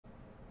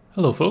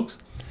Hello folks.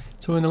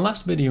 So in the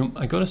last video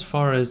I got as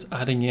far as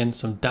adding in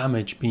some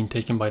damage being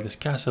taken by this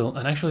castle,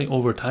 and actually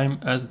over time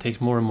as it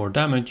takes more and more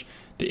damage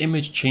the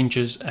image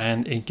changes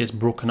and it gets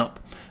broken up.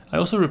 I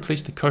also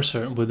replaced the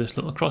cursor with this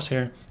little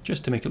crosshair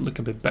just to make it look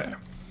a bit better.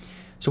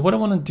 So what I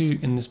want to do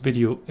in this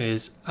video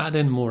is add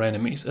in more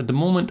enemies. At the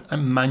moment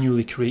I'm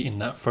manually creating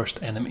that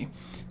first enemy.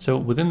 So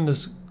within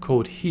this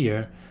code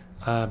here,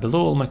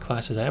 below all my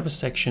classes I have a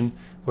section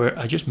where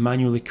I just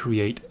manually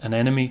create an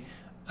enemy,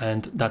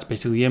 and that's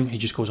basically him. He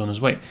just goes on his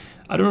way.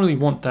 I don't really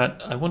want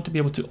that. I want to be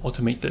able to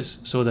automate this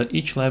so that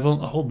each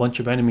level a whole bunch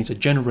of enemies are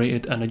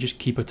generated and I just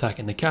keep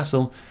attacking the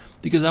castle,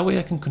 because that way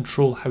I can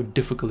control how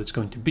difficult it's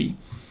going to be.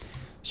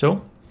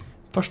 So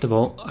first of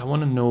all I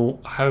want to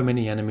know how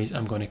many enemies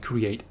I'm going to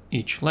create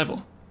each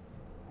level.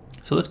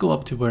 So let's go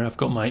up to where I've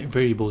got my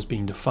variables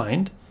being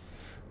defined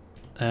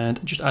and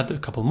just add a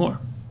couple more.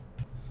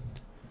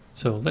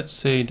 So let's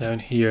say down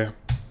here,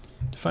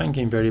 define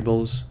game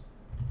variables,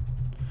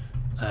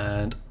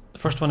 and the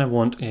first one I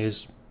want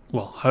is,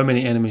 well, how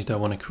many enemies do I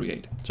want to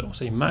create? So I'll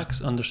say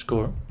max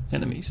underscore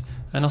enemies,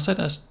 and I'll set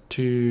that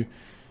to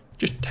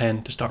just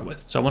 10 to start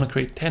with. So I want to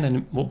create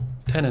 10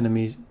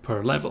 enemies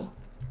per level.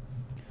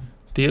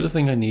 The other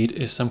thing I need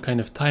is some kind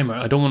of timer.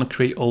 I don't want to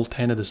create all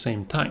 10 at the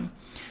same time.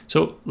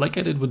 So like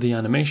I did with the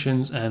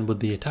animations and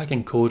with the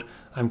attacking code,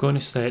 I'm going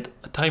to set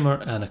a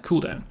timer and a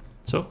cooldown.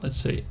 So let's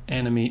say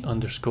enemy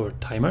underscore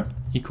timer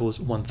equals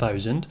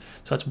 1000.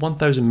 So that's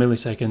 1000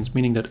 milliseconds,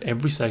 meaning that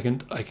every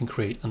second I can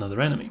create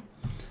another enemy.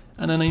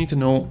 And then I need to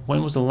know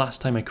when was the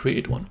last time I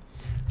created one.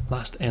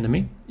 Last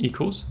enemy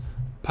equals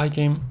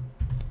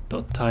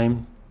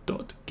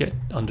PyGame.time.get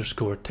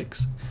underscore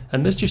ticks.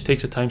 And this just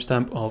takes a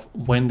timestamp of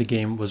when the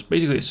game was,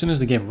 basically as soon as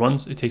the game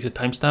runs, it takes a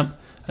timestamp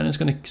and it's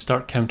going to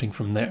start counting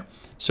from there.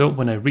 So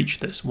when I reach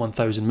this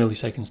 1000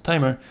 milliseconds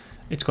timer,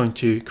 it's going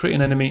to create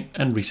an enemy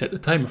and reset the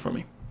timer for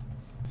me.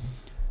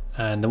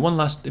 And the one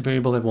last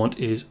variable I want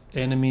is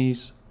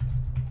enemies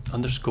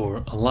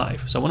underscore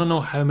alive. So I want to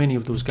know how many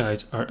of those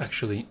guys are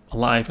actually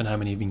alive and how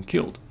many have been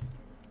killed.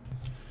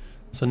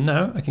 So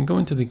now I can go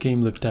into the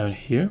game loop down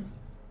here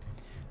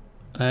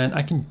and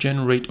I can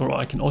generate, or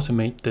I can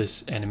automate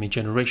this enemy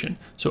generation.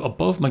 So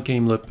above my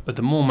game loop at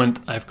the moment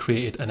I've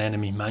created an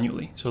enemy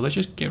manually. So let's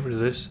just get rid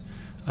of this.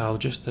 I'll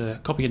just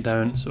copy it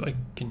down so I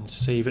can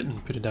save it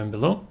and put it down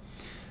below.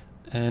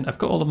 And I've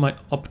got all of my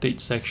update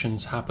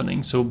sections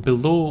happening. So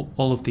below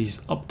all of these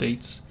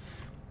updates,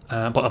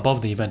 but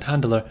above the event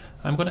handler,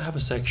 I'm going to have a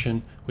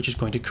section which is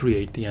going to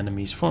create the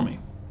enemies for me.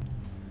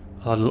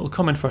 I'll add a little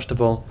comment first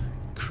of all,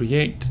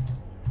 create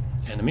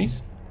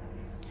enemies.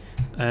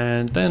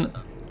 And then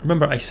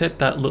remember I set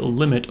that little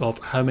limit of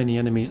how many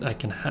enemies I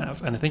can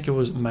have, and I think it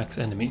was max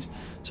enemies.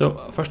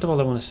 So first of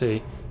all I want to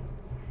say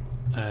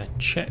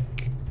check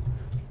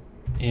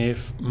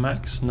if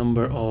max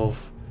number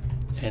of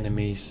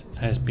enemies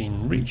has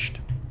been reached.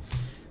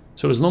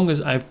 So as long as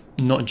I've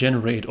not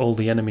generated all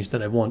the enemies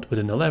that I want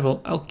within the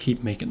level, I'll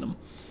keep making them.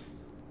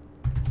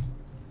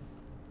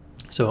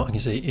 So I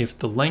can say if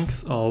the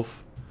length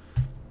of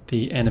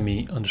the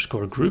enemy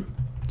underscore group,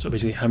 so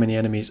basically how many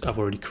enemies I've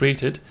already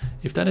created,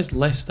 if that is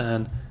less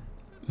than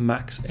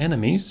max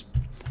enemies,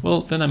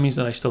 well then that means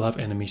that I still have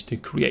enemies to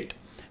create.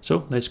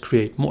 So let's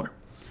create more.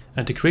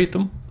 And to create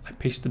them, I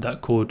pasted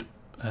that code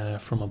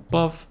from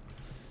above.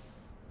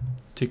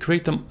 To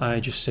create them, I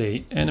just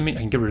say enemy.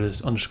 I can get rid of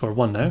this underscore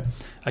one now.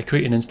 I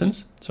create an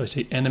instance, so I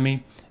say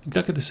enemy,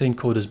 exactly the same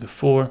code as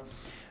before.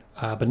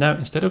 But now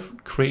instead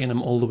of creating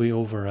them all the way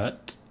over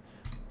at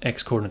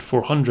x coordinate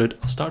 400,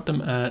 I'll start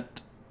them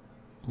at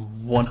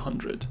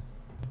 100.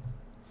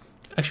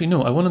 Actually,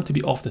 no, I want them to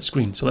be off the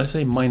screen. So let's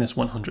say minus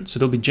 100. So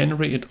they'll be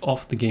generated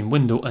off the game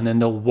window and then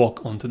they'll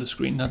walk onto the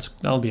screen.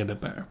 That'll be a bit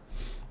better.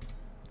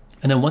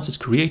 And then once it's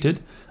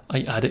created,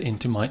 I add it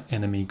into my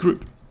enemy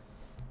group.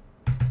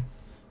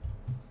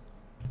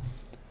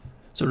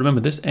 So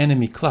remember this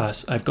enemy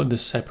class, I've got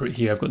this separate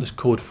here. I've got this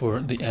code for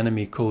the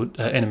enemy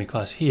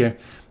class here.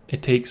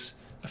 It takes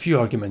a few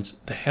arguments,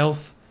 the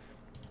health,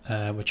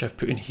 which I've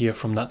put in here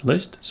from that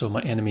list. So my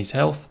enemy's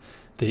health,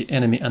 the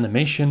enemy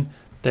animation,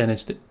 then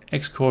it's the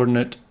X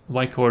coordinate,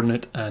 Y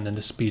coordinate, and then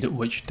the speed at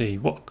which they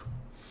walk.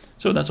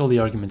 So that's all the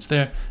arguments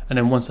there. And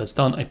then once that's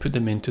done, I put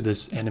them into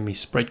this enemy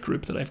sprite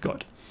group that I've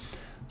got.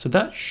 So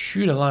that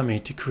should allow me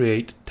to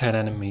create 10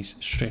 enemies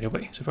straight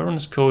away. So if I run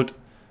this code,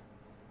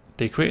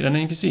 they created, and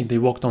then you can see they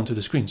walked onto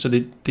the screen. So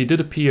they did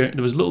appear.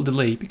 There was a little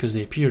delay because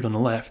they appeared on the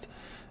left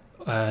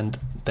and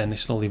then they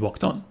slowly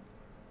walked on.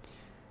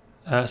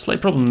 Slight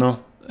problem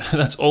though,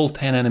 that's all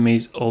 10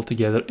 enemies all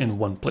together in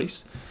one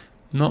place.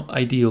 Not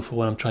ideal for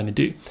what I'm trying to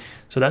do.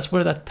 So that's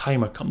where that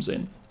timer comes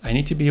in. I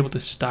need to be able to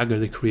stagger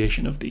the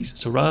creation of these.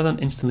 So rather than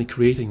instantly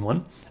creating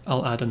one,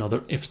 I'll add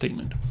another if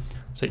statement.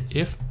 Say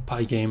if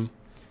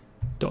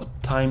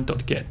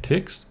PyGame.time.get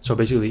ticks. So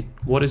basically,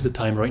 what is the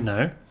time right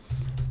now?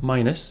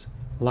 Minus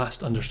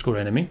last underscore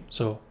enemy,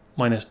 so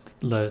minus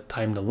the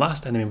time the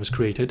last enemy was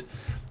created,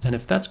 and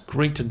if that's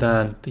greater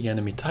than the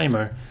enemy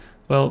timer,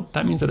 well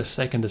that means that a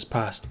second has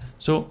passed,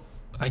 so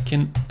I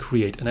can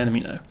create an enemy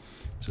now.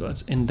 So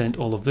let's indent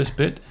all of this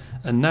bit.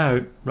 And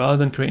now, rather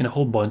than creating a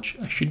whole bunch,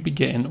 I should be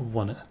getting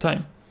one at a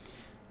time.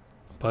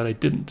 But I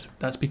didn't.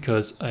 That's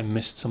because I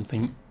missed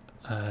something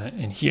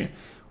in here.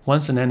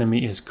 Once an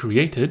enemy is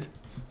created,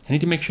 I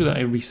need to make sure that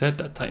I reset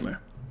that timer.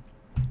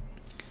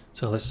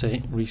 So let's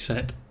say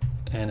reset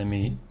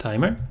enemy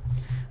timer.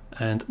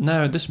 And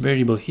now this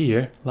variable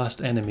here,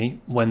 last enemy,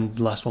 when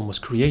the last one was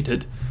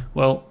created,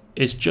 well,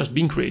 it's just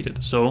been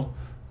created. So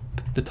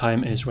the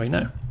time is right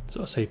now. So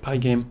I'll say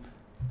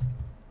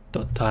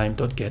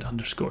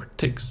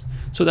pygame.time.get_ticks.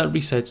 So that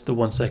resets the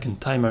 1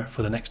 second timer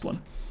for the next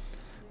one.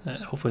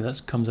 Hopefully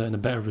that comes out in a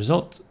better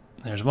result.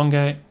 There's one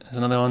guy, there's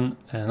another one,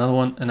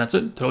 and that's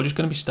it. They're all just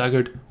going to be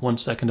staggered 1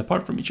 second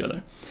apart from each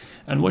other.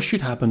 And what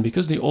should happen,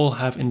 because they all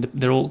have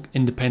they're all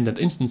independent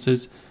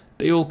instances,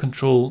 they all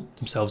control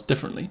themselves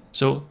differently.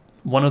 So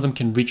one of them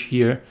can reach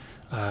here,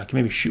 can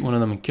maybe shoot one of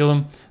them and kill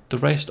him. The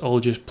rest all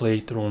just play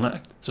their own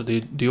act. So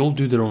they all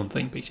do their own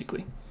thing,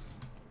 basically.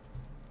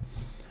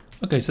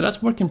 Okay, so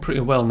that's working pretty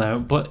well now,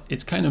 but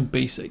it's kind of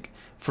basic.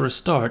 For a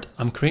start,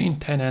 I'm creating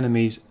 10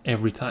 enemies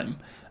every time.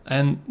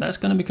 And that's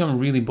going to become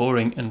really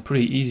boring and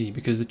pretty easy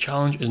because the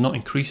challenge is not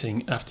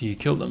increasing after you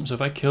kill them. So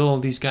if I kill all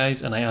these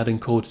guys and I add in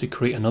code to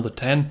create another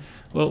 10,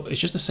 well,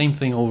 it's just the same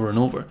thing over and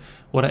over.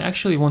 What I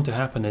actually want to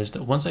happen is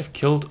that once I've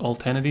killed all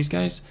 10 of these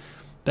guys,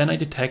 then I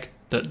detect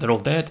that they're all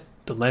dead,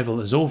 the level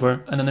is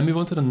over, and then I move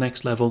on to the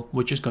next level,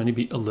 which is going to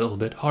be a little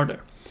bit harder.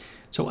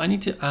 So I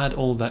need to add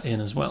all that in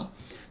as well.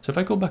 So if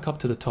I go back up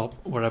to the top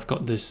where I've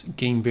got this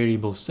game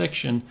variables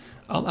section,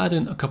 I'll add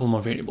in a couple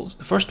more variables.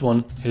 The first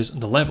one is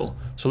the level.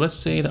 So let's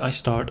say that I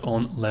start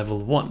on level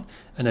 1,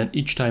 and then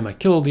each time I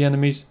kill all the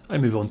enemies, I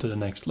move on to the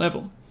next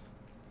level.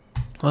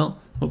 Well,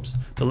 oops,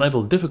 the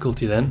level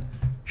difficulty then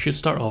should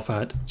start off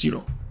at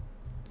 0.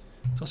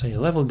 So I'll say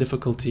level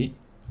difficulty,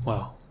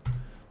 level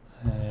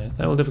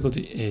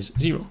difficulty is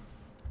 0.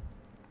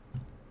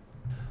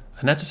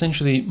 And that's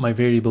essentially my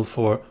variable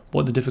for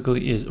what the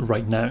difficulty is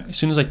right now. As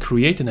soon as I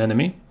create an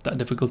enemy, that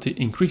difficulty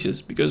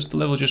increases because the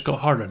level just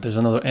got harder. There's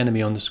another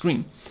enemy on the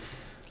screen.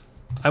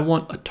 I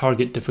want a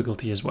target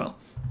difficulty as well.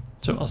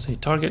 So I'll say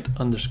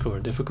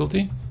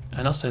target_difficulty,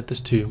 and I'll set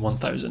this to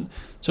 1000.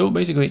 So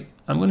basically,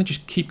 I'm going to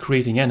just keep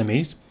creating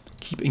enemies,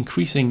 keep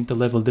increasing the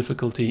level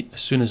difficulty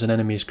as soon as an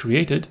enemy is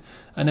created.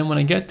 And then when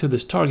I get to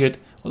this target,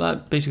 well,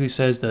 that basically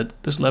says that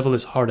this level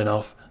is hard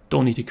enough,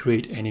 don't need to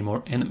create any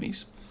more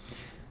enemies.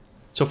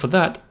 So for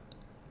that,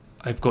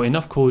 I've got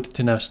enough code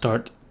to now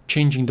start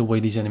changing the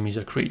way these enemies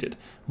are created.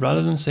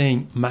 Rather than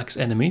saying max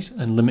enemies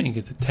and limiting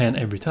it to 10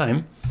 every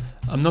time,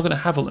 I'm not going to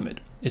have a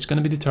limit. It's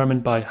going to be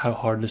determined by how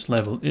hard this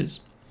level is.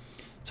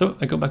 So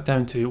I go back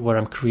down to where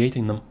I'm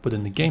creating them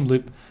within the game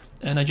loop,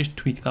 and I just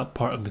tweak that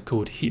part of the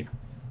code here.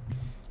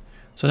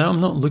 So now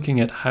I'm not looking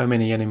at how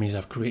many enemies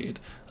I've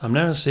created. I'm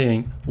now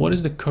saying what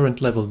is the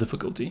current level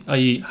difficulty,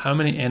 i.e. how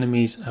many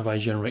enemies have I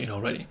generated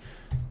already.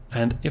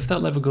 And if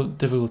that level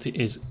difficulty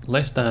is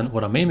less than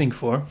what I'm aiming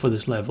for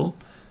this level,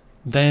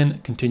 then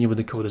continue with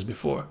the code as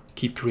before.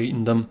 Keep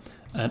creating them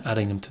and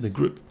adding them to the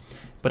group.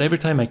 But every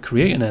time I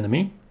create an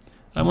enemy,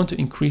 I want to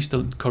increase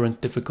the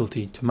current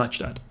difficulty to match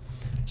that.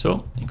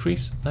 So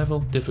increase level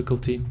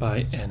difficulty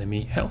by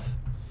enemy health.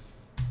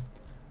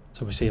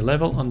 So we say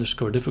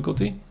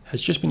level_difficulty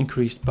has just been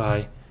increased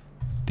by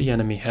the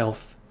enemy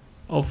health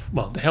of,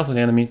 well, the health of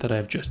the enemy that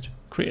I've just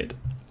created.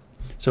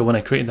 So when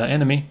I created that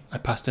enemy, I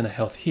passed in a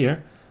health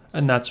here,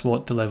 and that's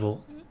what the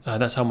level,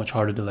 that's how much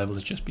harder the level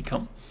has just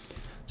become.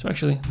 So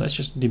actually, let's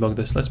just debug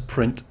this. Let's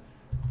print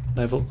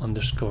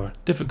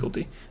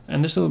level_difficulty,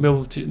 and this will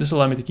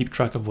allow me to keep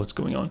track of what's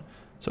going on.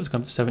 So it's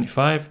come to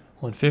 75,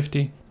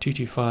 150,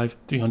 225,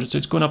 300. So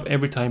it's going up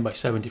every time by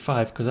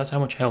 75 because that's how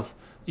much health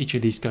each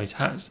of these guys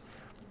has.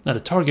 Now the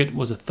target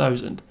was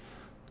 1000,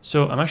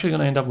 so I'm actually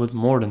going to end up with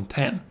more than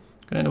 10. I'm going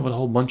to end up with a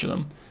whole bunch of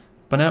them.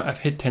 But now I've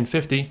hit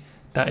 1050.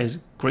 That is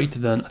greater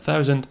than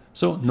 1000,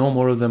 so no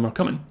more of them are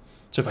coming.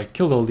 So if I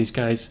killed all these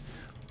guys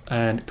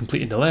and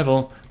completed the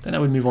level, then I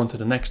would move on to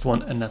the next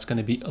one, and that's going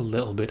to be a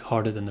little bit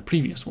harder than the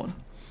previous one.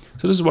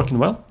 So this is working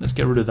well. Let's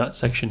get rid of that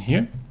section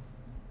here.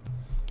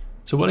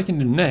 So what I can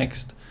do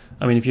next,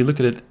 I mean, if you look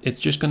at it, it's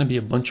just going to be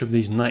a bunch of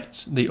these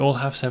knights. They all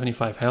have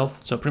 75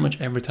 health, so pretty much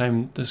every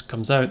time this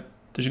comes out,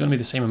 there's going to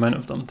be the same amount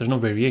of them. There's no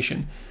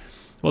variation.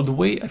 Well, the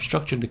way I've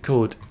structured the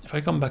code, if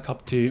I come back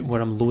up to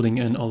where I'm loading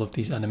in all of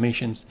these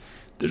animations,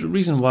 there's a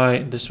reason why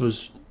this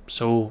was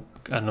so,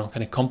 I don't know,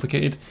 kind of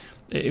complicated.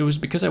 It was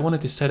because I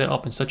wanted to set it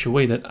up in such a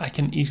way that I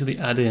can easily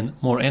add in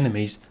more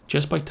enemies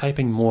just by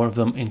typing more of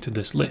them into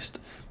this list.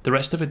 The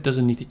rest of it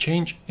doesn't need to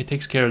change. It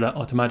takes care of that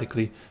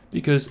automatically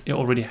because it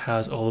already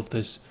has all of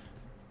this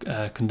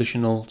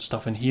conditional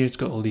stuff in here. It's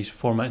got all these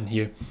format in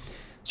here.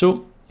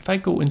 So if I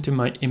go into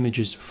my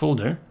images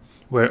folder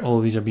where all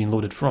of these are being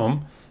loaded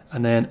from,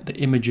 and then the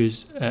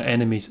images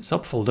enemies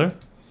subfolder,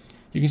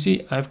 you can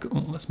see I've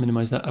got, let's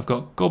minimize that. I've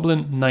got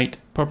Goblin, Knight,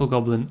 Purple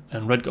Goblin,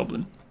 and Red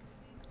Goblin.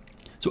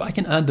 So I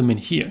can add them in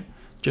here,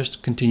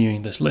 just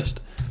continuing this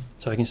list.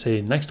 So I can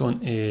say next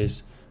one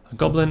is a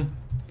Goblin,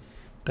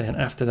 then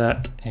after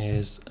that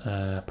is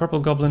Purple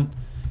Goblin,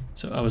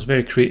 So I was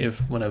very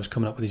creative when I was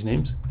coming up with these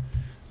names.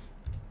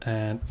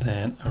 And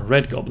then a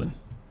red goblin.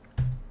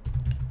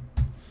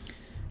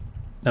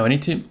 Now I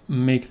need to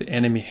make the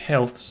enemy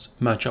healths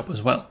match up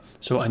as well.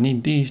 So I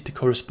need these to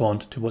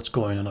correspond to what's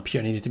going on up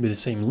here. I need it to be the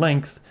same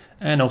length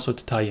and also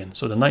to tie in.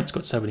 So the knight's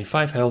got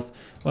 75 health.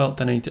 Well,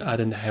 then I need to add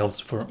in the healths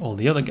for all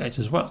the other guys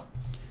as well.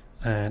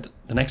 And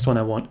the next one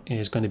I want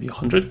is going to be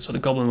 100. So the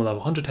goblin will have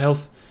 100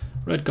 health.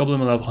 Red goblin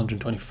will have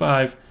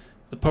 125.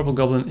 The purple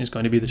goblin is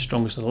going to be the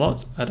strongest of the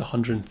lots at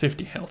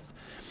 150 health.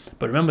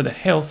 But remember, the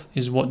health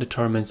is what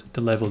determines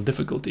the level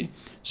difficulty.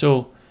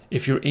 So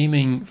if you're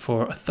aiming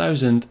for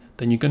 1,000,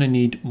 then you're going to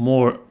need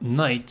more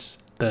knights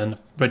than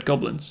red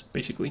goblins,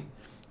 basically,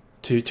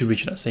 to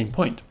reach that same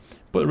point.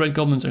 But red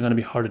goblins are going to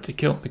be harder to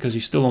kill because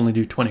you still only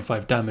do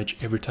 25 damage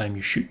every time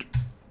you shoot.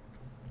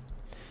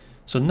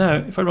 So now,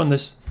 if I run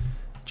this,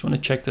 I just want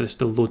to check that it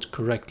still loads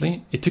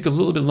correctly. It took a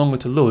little bit longer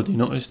to load, you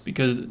noticed,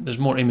 because there's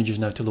more images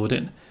now to load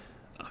in.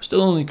 I'm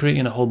still only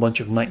creating a whole bunch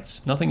of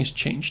knights. Nothing has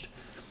changed.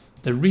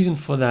 The reason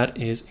for that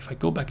is if I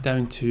go back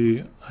down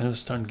to, I know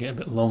it's starting to get a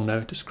bit long now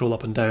to scroll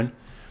up and down.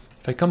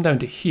 If I come down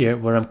to here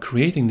where I'm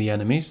creating the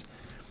enemies,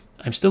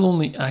 I'm still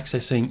only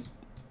accessing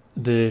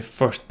the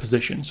first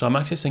position. So I'm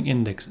accessing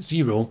index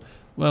 0.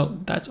 Well,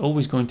 that's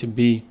always going to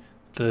be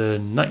the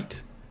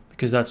knight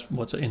because that's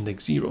what's at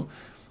index 0.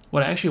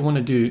 What I actually want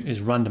to do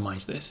is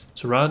randomize this.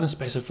 So rather than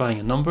specifying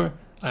a number,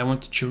 I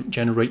want to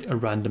generate a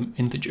random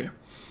integer.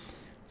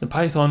 The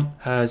Python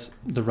has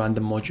the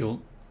random module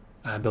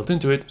built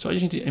into it, so I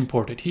just need to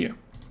import it here.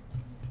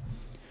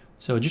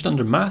 So just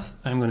under math,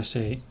 I'm going to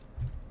say,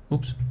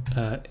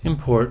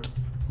 import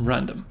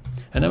random.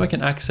 And now I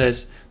can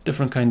access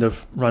different kind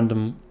of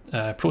random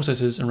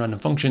processes and random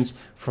functions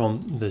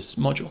from this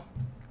module.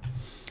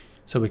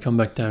 So we come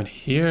back down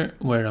here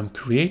where I'm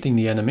creating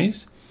the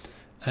enemies,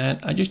 and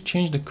I just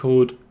change the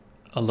code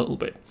a little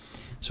bit.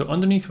 So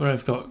underneath where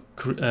I've got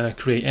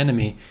create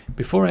enemy,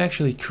 before I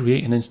actually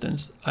create an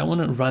instance, I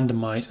want to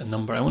randomize a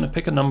number. I want to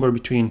pick a number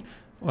between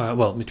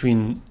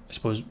between, I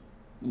suppose,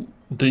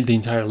 the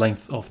entire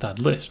length of that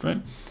list,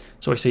 right?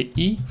 So I say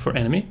E for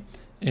enemy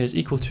is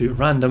equal to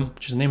random,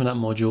 which is the name of that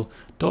module,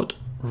 dot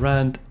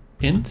rand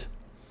int.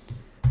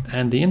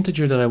 And the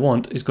integer that I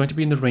want is going to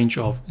be in the range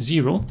of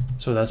 0.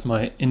 So that's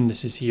my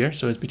indices here.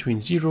 So it's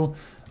between 0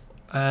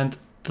 and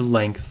the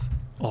length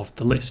of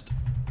the list.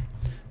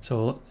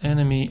 So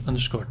enemy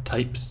underscore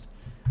types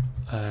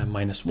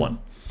 -1.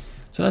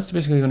 So that's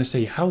basically going to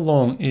say how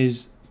long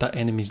is that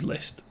enemy's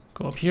list.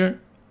 Go up here.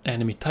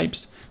 Enemy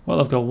types. Well,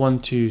 I've got 1,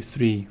 2,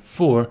 3,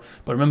 4,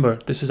 but remember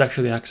this is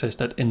actually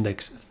accessed at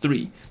index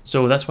 3,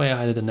 so that's why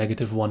I added a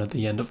 -1 at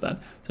the end of that.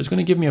 So it's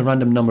going to give me a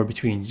random number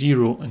between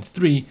 0 and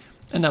 3,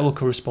 and that will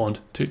correspond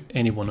to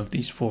any one of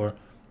these 4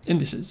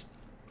 indices.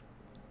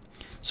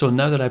 So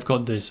now that I've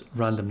got this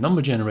random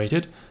number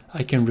generated,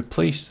 I can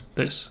replace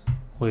this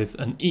with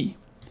an E.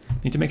 I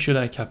need to make sure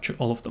that I capture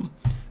all of them.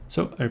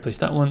 So I replace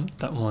that one, and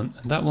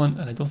that one,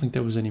 and I don't think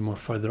there was any more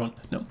further on.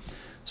 No.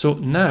 So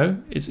now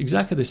it's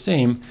exactly the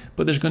same,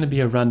 but there's going to be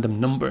a random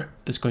number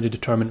that's going to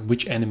determine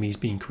which enemy is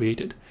being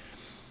created.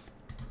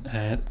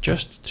 And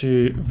just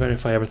to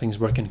verify everything's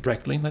working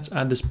correctly, let's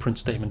add this print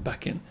statement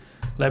back in.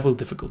 Level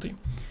difficulty.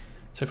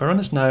 So if I run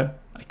this now,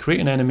 I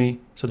create an enemy.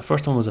 So the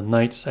first one was a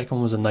knight, second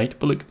one was a knight,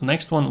 but look, the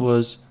next one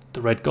was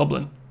the red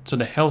goblin. So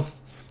the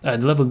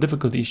level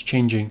difficulty is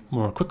changing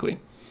more quickly.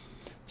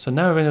 So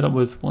now I've ended up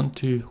with 1,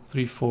 2,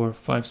 3, 4,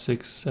 5,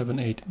 6, 7,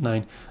 8,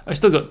 9. I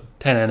still got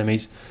 10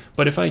 enemies,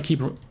 but if I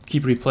keep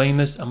replaying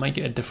this, I might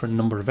get a different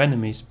number of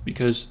enemies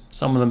because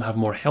some of them have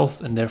more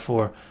health and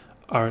therefore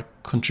are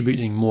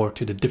contributing more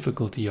to the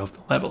difficulty of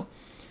the level.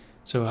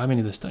 So how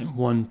many this time?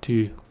 1,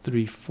 2,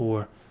 3,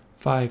 4,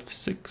 5,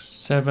 6,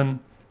 7,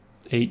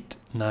 8,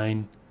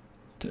 9.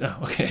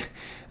 Okay,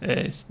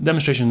 its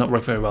demonstration not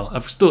worked very well.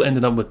 I've still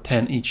ended up with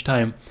 10 each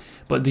time,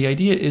 but the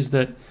idea is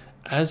that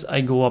as I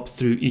go up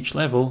through each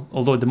level,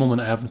 although at the moment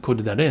I haven't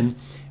coded that in,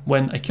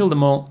 when I kill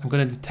them all, I'm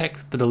going to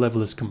detect that the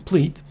level is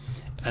complete,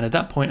 and at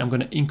that point I'm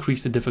going to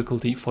increase the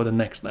difficulty for the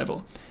next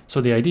level. So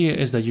the idea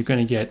is that you're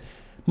going to get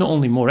not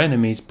only more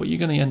enemies, but you're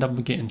going to end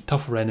up getting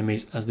tougher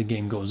enemies as the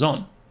game goes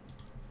on.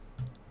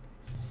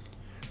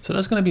 So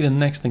that's going to be the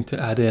next thing to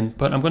add in,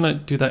 but I'm going to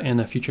do that in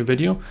a future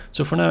video.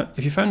 So for now,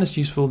 if you found this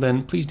useful,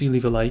 then please do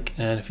leave a like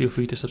and feel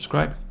free to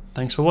subscribe.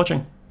 Thanks for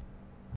watching.